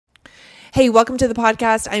Hey, welcome to the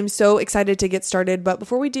podcast. I'm so excited to get started. But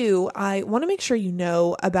before we do, I want to make sure you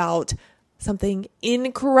know about something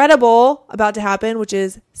incredible about to happen, which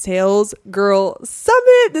is Sales Girl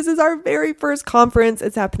Summit. This is our very first conference.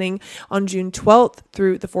 It's happening on June 12th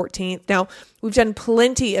through the 14th. Now, we've done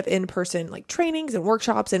plenty of in-person like trainings and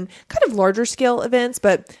workshops and kind of larger scale events,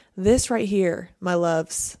 but this right here, my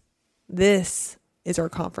loves, this is our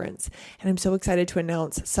conference. And I'm so excited to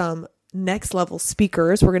announce some next level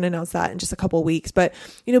speakers. We're going to announce that in just a couple of weeks. But,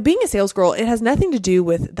 you know, being a sales girl, it has nothing to do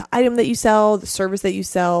with the item that you sell, the service that you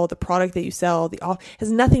sell, the product that you sell,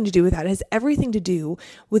 has nothing to do with that. It has everything to do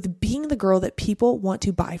with being the girl that people want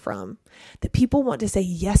to buy from, that people want to say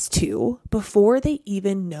yes to before they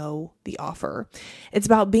even know the offer. It's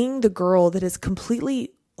about being the girl that is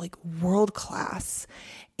completely like world class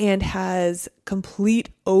and has complete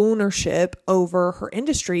ownership over her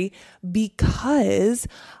industry because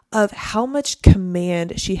of how much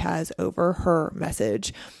command she has over her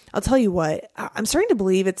message. I'll tell you what, I'm starting to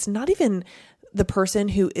believe it's not even the person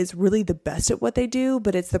who is really the best at what they do,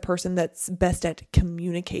 but it's the person that's best at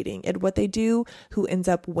communicating at what they do who ends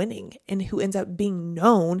up winning and who ends up being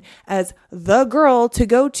known as the girl to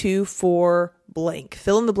go to for blank.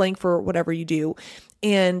 Fill in the blank for whatever you do.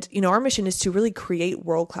 And, you know, our mission is to really create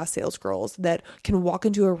world-class sales girls that can walk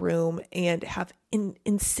into a room and have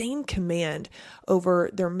insane command over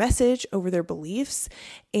their message, over their beliefs,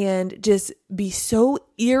 and just be so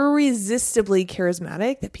irresistibly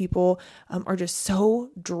charismatic that people are just so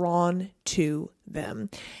drawn to them.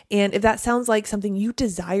 And if that sounds like something you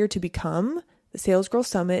desire to become, the Sales Girl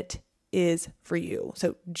Summit is for you.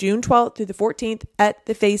 So June 12th through the 14th at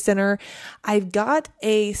the Faye Center. I've got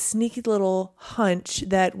a sneaky little hunch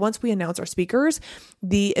that once we announce our speakers,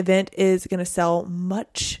 the event is going to sell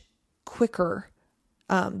much quicker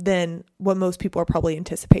than what most people are probably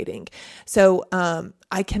anticipating. So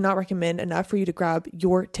I cannot recommend enough for you to grab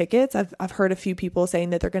your tickets. I've heard a few people saying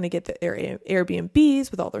that they're going to get their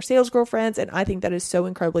Airbnbs with all their sales girlfriends, and I think that is so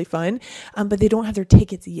incredibly fun, but they don't have their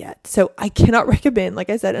tickets yet. So I cannot recommend, like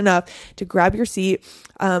I said, enough to grab your seat.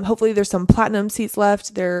 Hopefully there's some platinum seats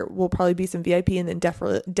left. There will probably be some VIP and then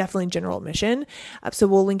definitely general admission. So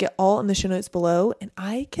we'll link it all in the show notes below, and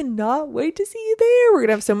I cannot wait to see you there. We're going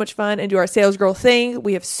to have so much fun and do our sales girl thing.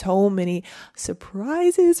 We have so many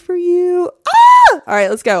surprises for you. All right,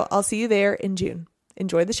 let's go. I'll see you there in June.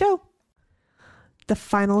 Enjoy the show. The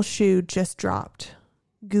final shoe just dropped.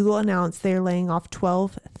 Google announced they're laying off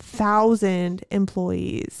 12,000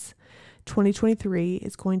 employees. 2023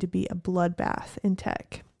 is going to be a bloodbath in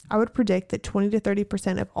tech. I would predict that 20 to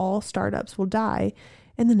 30% of all startups will die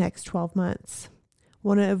in the next 12 months.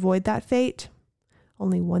 Want to avoid that fate?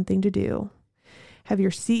 Only one thing to do. Have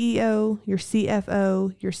your CEO, your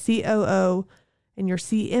CFO, your COO, and your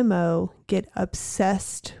CMO get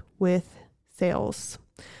obsessed with sales.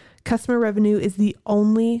 Customer revenue is the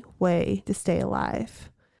only way to stay alive.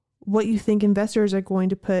 What you think investors are going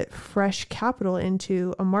to put fresh capital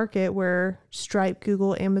into a market where Stripe,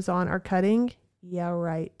 Google, Amazon are cutting? Yeah,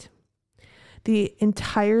 right. The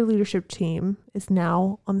entire leadership team is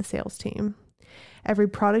now on the sales team. Every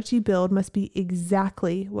product you build must be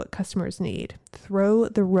exactly what customers need. Throw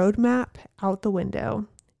the roadmap out the window.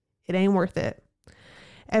 It ain't worth it.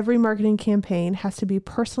 Every marketing campaign has to be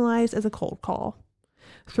personalized as a cold call.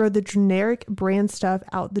 Throw the generic brand stuff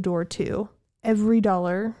out the door too. Every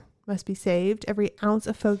dollar must be saved. Every ounce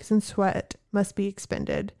of focus and sweat must be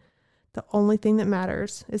expended. The only thing that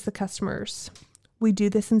matters is the customers. We do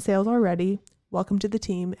this in sales already. Welcome to the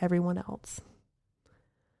team, everyone else.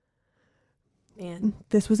 Man,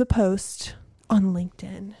 this was a post on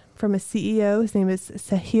LinkedIn from a CEO. His name is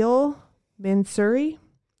Sahil Mansouri.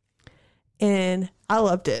 And I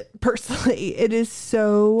loved it personally. It is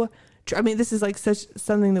so, I mean, this is like such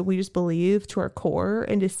something that we just believe to our core,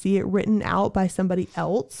 and to see it written out by somebody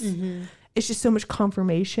else, it's just so much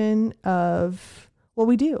confirmation of what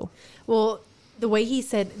we do. Well, the way he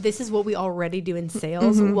said, this is what we already do in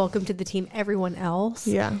sales. Welcome to the team, everyone else.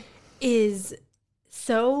 Yeah. Is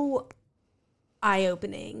so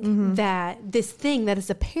eye-opening that this thing that is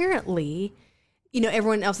apparently, you know,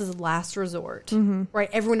 everyone else's last resort, right?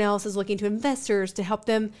 Everyone else is looking to investors to help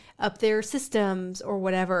them up their systems or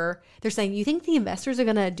whatever. They're saying, you think the investors are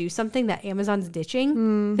going to do something that Amazon's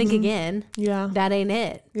ditching? Think again. Yeah. That ain't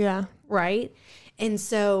it. Yeah. Right? And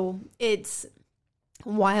so it's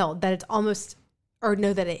wild that it's almost, or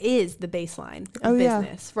no, that it is the baseline of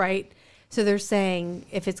business, right? So they're saying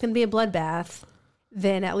if it's going to be a bloodbath,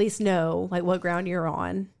 then at least know like what ground you're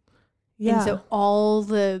on. Yeah. And so all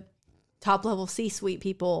the top level C-suite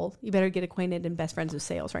people, you better get acquainted and best friends with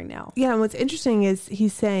sales right now. Yeah. And what's interesting is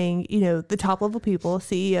he's saying, you know, the top level people,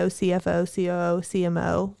 CEO, CFO, COO,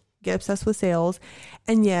 CMO, get obsessed with sales.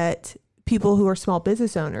 And yet people who are small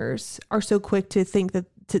business owners are so quick to think that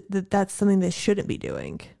that's something they shouldn't be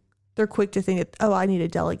doing. They're quick to think that, oh, I need to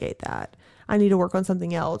delegate that. I need to work on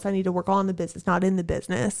something else. I need to work on the business, not in the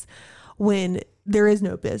business, when there is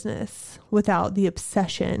no business without the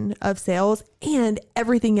obsession of sales, and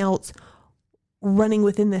everything else running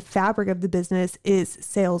within the fabric of the business is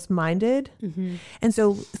sales minded. Mm-hmm. And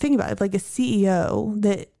so think about it, like a CEO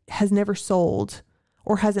that has never sold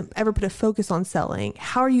or hasn't ever put a focus on selling.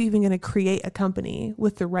 How are you even going to create a company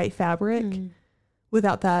with the right fabric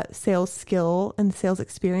without that sales skill and the sales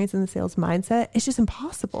experience and the sales mindset? It's just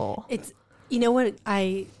impossible. It's, you know what?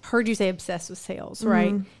 I heard you say obsessed with sales,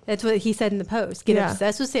 right? That's what he said in the post. Get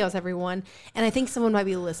obsessed with sales, everyone. And I think someone might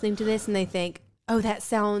be listening to this and they think, oh, that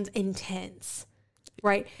sounds intense,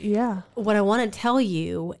 right? Yeah. What I want to tell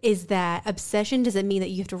you is that obsession doesn't mean that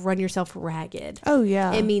you have to run yourself ragged. Oh,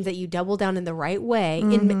 yeah. It means that you double down in the right way,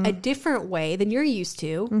 in a different way than you're used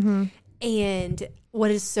to. And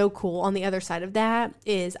what is so cool on the other side of that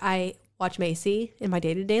is I watch Macy in my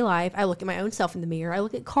day-to-day life. I look at my own self in the mirror. I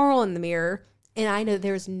look at Carl in the mirror, and I know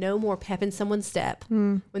there's no more pep in someone's step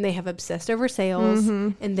when they have obsessed over sales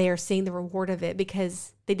and they are seeing the reward of it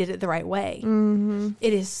because they did it the right way.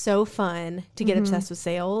 It is so fun to get obsessed with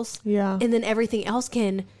sales. Yeah. And then everything else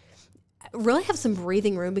can really have some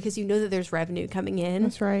breathing room because you know that there's revenue coming in.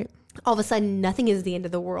 That's right. All of a sudden, nothing is the end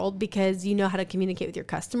of the world because you know how to communicate with your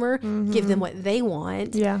customer, give them what they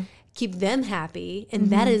want, keep them happy.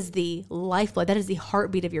 And that is the lifeblood. That is the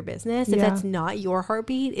heartbeat of your business. If that's not your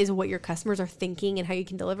heartbeat, is what your customers are thinking and how you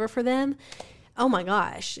can deliver for them. Oh my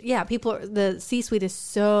gosh. Yeah. The C-suite is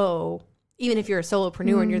so, even if you're a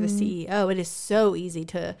solopreneur and you're the CEO, it is so easy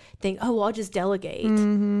to think, oh, well, I'll just delegate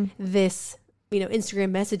this,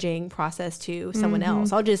 Instagram messaging process to someone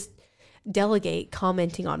else. I'll just delegate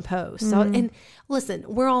commenting on posts. And listen,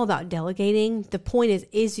 we're all about delegating. The point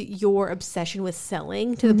is your obsession with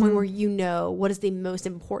selling to the point where you know what is the most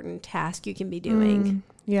important task you can be doing.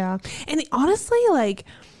 Yeah. And honestly, like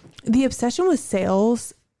the obsession with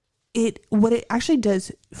sales, what it actually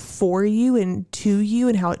does for you and to you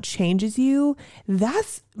and how it changes you,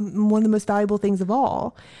 that's one of the most valuable things of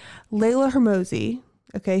all. Layla Hermosi,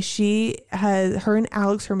 okay, her and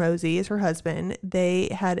Alex Hermosi is her husband. They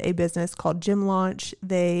had a business called Gym Launch.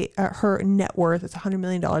 Her net worth is $100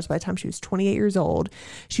 million by the time she was 28 years old.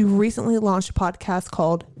 She recently launched a podcast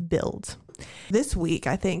called Build. This week,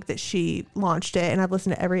 I think that she launched it, and I've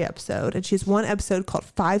listened to every episode. And she has one episode called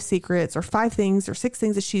 5 Secrets or 5 Things or 6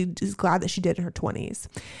 Things that she is glad that she did in her 20s.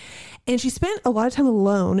 And she spent a lot of time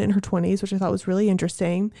alone in her 20s, which I thought was really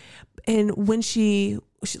interesting. And when she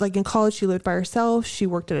like in college, she lived by herself. She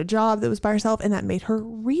worked at a job that was by herself, and that made her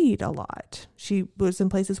read a lot. She was in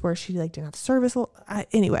places where she didn't have service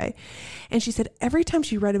anyway. And she said every time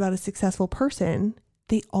she read about a successful person,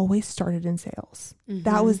 they always started in sales.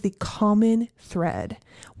 That was the common thread.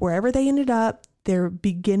 Wherever they ended up, their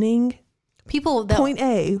beginning people that point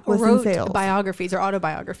A was wrote in sales. Biographies or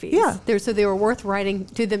autobiographies. Yeah. So they were worth writing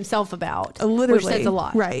to themselves about. Literally. Which says a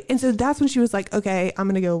lot. Right. And so that's when she was like, okay, I'm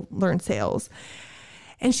going to go learn sales.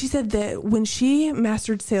 And she said that when she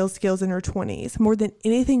mastered sales skills in her 20s, more than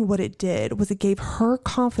anything, what it did was it gave her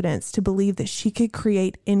confidence to believe that she could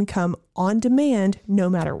create income on demand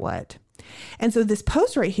no matter what. And so this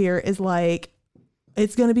post right here is like,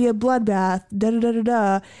 it's going to be a bloodbath, da da da da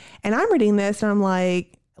da. And I'm reading this and I'm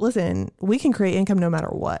like, listen, we can create income no matter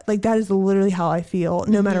what. Like that is literally how I feel.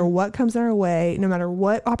 No matter what comes in our way, no matter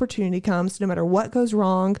what opportunity comes, no matter what goes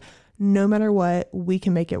wrong, no matter what, we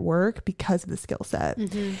can make it work because of the skill set.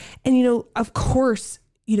 And, of course,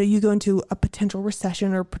 you go into a potential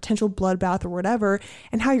recession or potential bloodbath or whatever,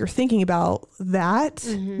 and how you're thinking about that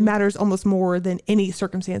matters almost more than any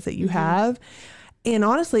circumstance that you have. And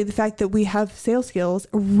honestly, the fact that we have sales skills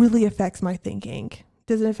really affects my thinking.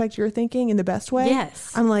 Does it affect your thinking in the best way?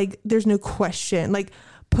 Yes. I'm like, there's no question. Like,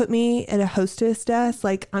 put me at a hostess desk,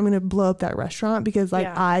 like I'm going to blow up that restaurant because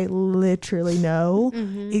I literally know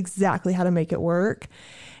exactly how to make it work.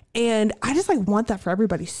 And I just want that for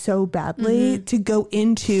everybody so badly to go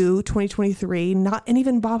into 2023. And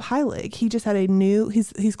even Bob Heilig, he just had a new,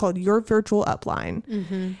 he's called Your Virtual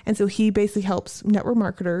Upline. And so he basically helps network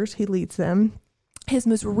marketers. He leads them. His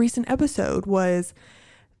most recent episode was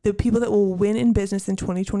the people that will win in business in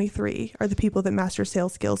 2023 are the people that master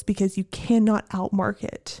sales skills because you cannot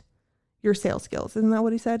outmarket your sales skills. Isn't that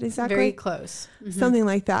what he said? Exactly. Very close. Something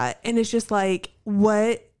like that. And it's just like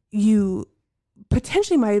what you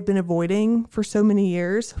potentially might have been avoiding for so many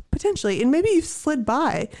years, potentially. And maybe you've slid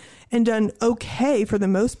by and done okay for the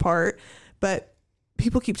most part, but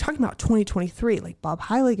people keep talking about 2023. Like Bob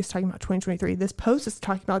Heilig is talking about 2023. This post is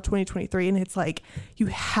talking about 2023. And it's like, you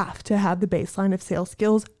have to have the baseline of sales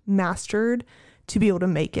skills mastered to be able to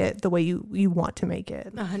make it the way you want to make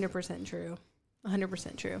it. 100% true.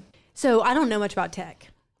 100% true. So I don't know much about tech,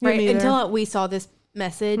 right? Me neither. Until we saw this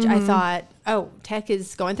message, I thought, oh, tech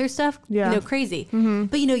is going through stuff, crazy.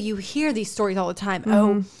 But you hear these stories all the time.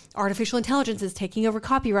 Oh, artificial intelligence is taking over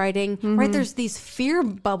copywriting, right? There's these fear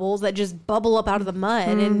bubbles that just bubble up out of the mud,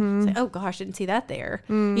 and it's like, oh gosh, didn't see that there,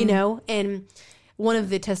 And one of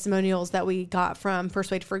the testimonials that we got from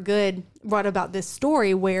First Wait for Good brought about this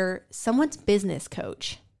story where someone's business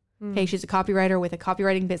coach, okay, she's a copywriter with a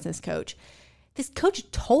copywriting business coach. This coach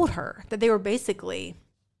told her that they were basically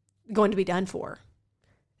going to be done for.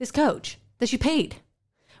 This coach that she paid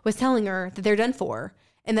was telling her that they're done for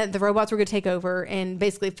and that the robots were going to take over and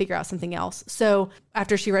basically figure out something else. So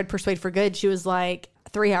after she read Persuade for Good, she was like,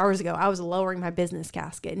 3 hours ago, I was lowering my business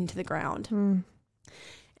casket into the ground.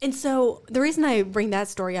 And so the reason I bring that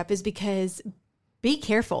story up is because be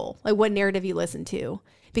careful, like what narrative you listen to,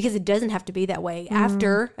 because it doesn't have to be that way.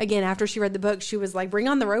 After she read the book, she was like, bring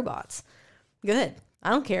on the robots. Good. I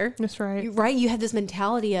don't care. That's right. Right. You have this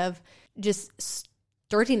mentality of just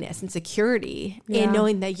sturdiness and security and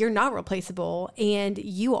knowing that you're not replaceable and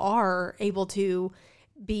you are able to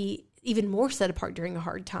be even more set apart during a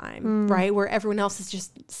hard time, right? Where everyone else is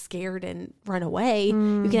just scared and run away.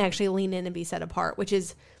 You can actually lean in and be set apart, which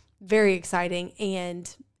is very exciting.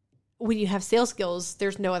 And when you have sales skills,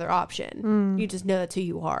 there's no other option. You just know that's who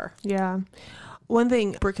you are. Yeah. One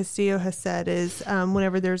thing Brooke Castillo has said is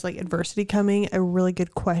whenever there's like adversity coming, a really good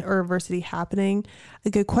or adversity happening, a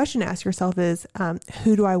good question to ask yourself is,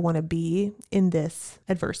 who do I want to be in this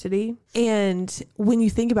adversity? And when you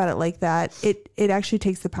think about it like that, it actually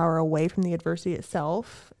takes the power away from the adversity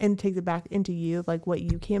itself and takes it back into you, like what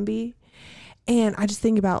you can be. And I just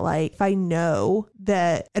think about like, if I know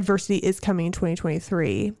that adversity is coming in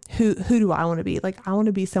 2023, who do I want to be? Like, I want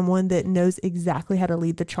to be someone that knows exactly how to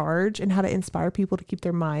lead the charge and how to inspire people to keep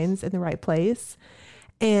their minds in the right place.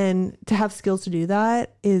 And to have skills to do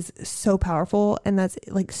that is so powerful. And that's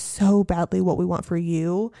like so badly what we want for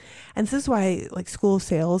you. And this is why like School of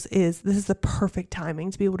Sales this is the perfect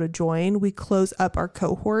timing to be able to join. We close up our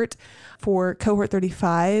cohort for cohort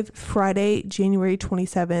 35, Friday, January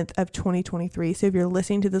 27th of 2023. So if you're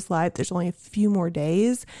listening to this live, there's only a few more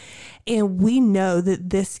days. And we know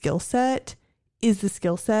that this skill set is the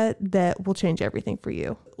skill set that will change everything for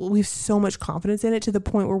you. We have so much confidence in it to the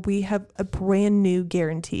point where we have a brand new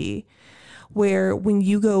guarantee where when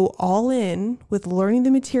you go all in with learning the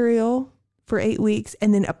material for 8 weeks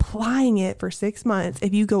and then applying it for 6 months,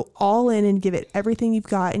 if you go all in and give it everything you've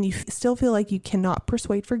got and you still feel like you cannot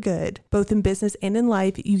persuade for good, both in business and in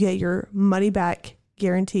life, you get your money back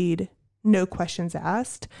guaranteed, no questions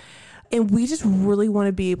asked. And we just really want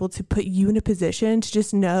to be able to put you in a position to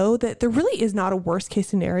just know that there really is not a worst case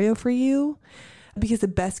scenario for you, because the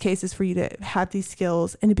best case is for you to have these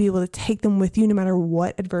skills and to be able to take them with you no matter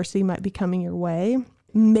what adversity might be coming your way.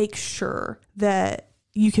 Make sure that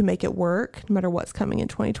you can make it work no matter what's coming in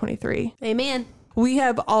 2023. Amen. We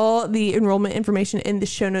have all the enrollment information in the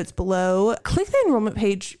show notes below. Click the enrollment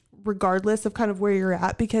page regardless of kind of where you're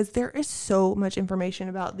at, because there is so much information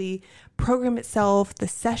about the program itself, the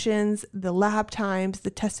sessions, the lab times,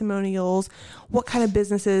 the testimonials, what kind of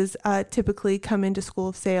businesses typically come into School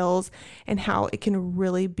of Sales, and how it can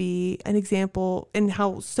really be an example, and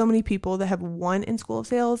how so many people that have won in School of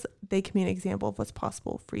Sales, they can be an example of what's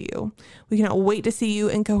possible for you. We cannot wait to see you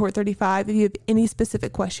in cohort 35. If you have any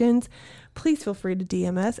specific questions, please feel free to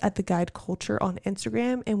DM us at The Guide Culture on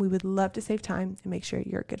Instagram, and we would love to save time and make sure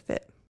you're a good fit.